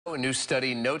A new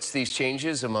study notes these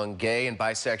changes among gay and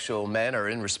bisexual men are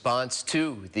in response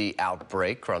to the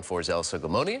outbreak. KRON 4's Ella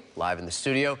Sogomonian live in the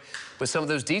studio with some of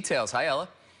those details. Hi, Ella.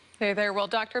 Hey there. Well,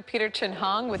 Dr. Peter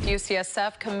Chin-Hong with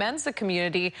UCSF commends the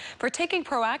community for taking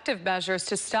proactive measures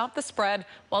to stop the spread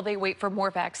while they wait for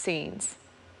more vaccines.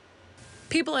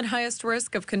 People at highest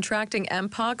risk of contracting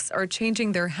mpox are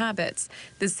changing their habits.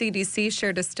 The CDC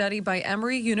shared a study by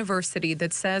Emory University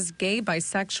that says gay,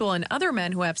 bisexual, and other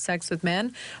men who have sex with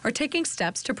men are taking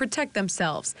steps to protect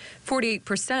themselves.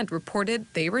 48% reported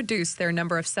they reduced their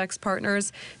number of sex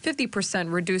partners, 50%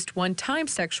 reduced one-time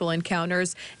sexual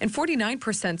encounters, and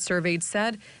 49% surveyed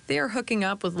said they are hooking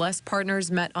up with less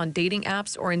partners met on dating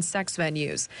apps or in sex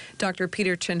venues. Dr.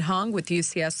 Peter Chin-Hong with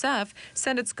UCSF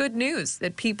said it's good news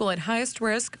that people at highest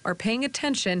risk are paying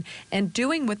attention and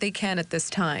doing what they can at this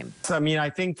time. I mean, I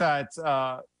think that,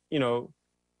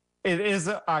 it is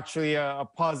actually a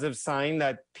positive sign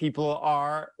that people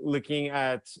are looking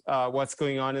at what's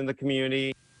going on in the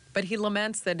community. But he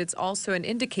laments that it's also an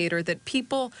indicator that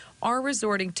people are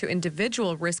resorting to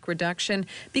individual risk reduction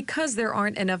because there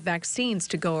aren't enough vaccines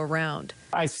to go around.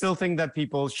 I still think that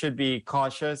people should be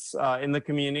cautious in the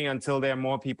community until there are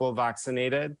more people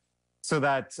vaccinated, so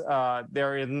that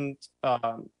there isn't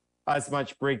as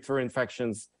much breakthrough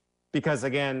infections, because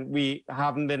again, we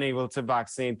haven't been able to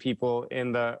vaccinate people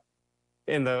in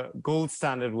the gold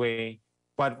standard way,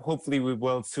 but hopefully we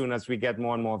will soon as we get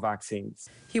more and more vaccines.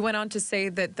 He went on to say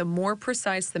that the more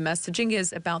precise the messaging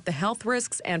is about the health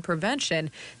risks and prevention,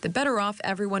 the better off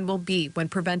everyone will be when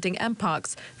preventing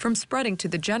mpox from spreading to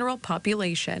the general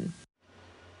population.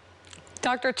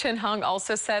 Dr. Chin-Hong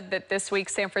also said that this week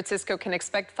San Francisco can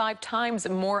expect 5 times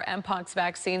more mpox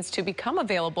vaccines to become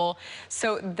available.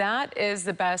 So that is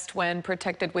the best when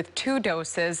protected with 2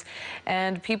 doses.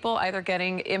 And people either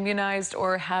getting immunized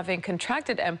or having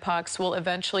contracted mpox will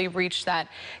eventually reach that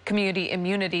community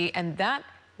immunity, and that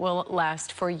will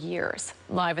last for years.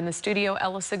 Live in the studio,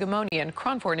 Ella Sogomonian,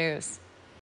 KRON 4 News.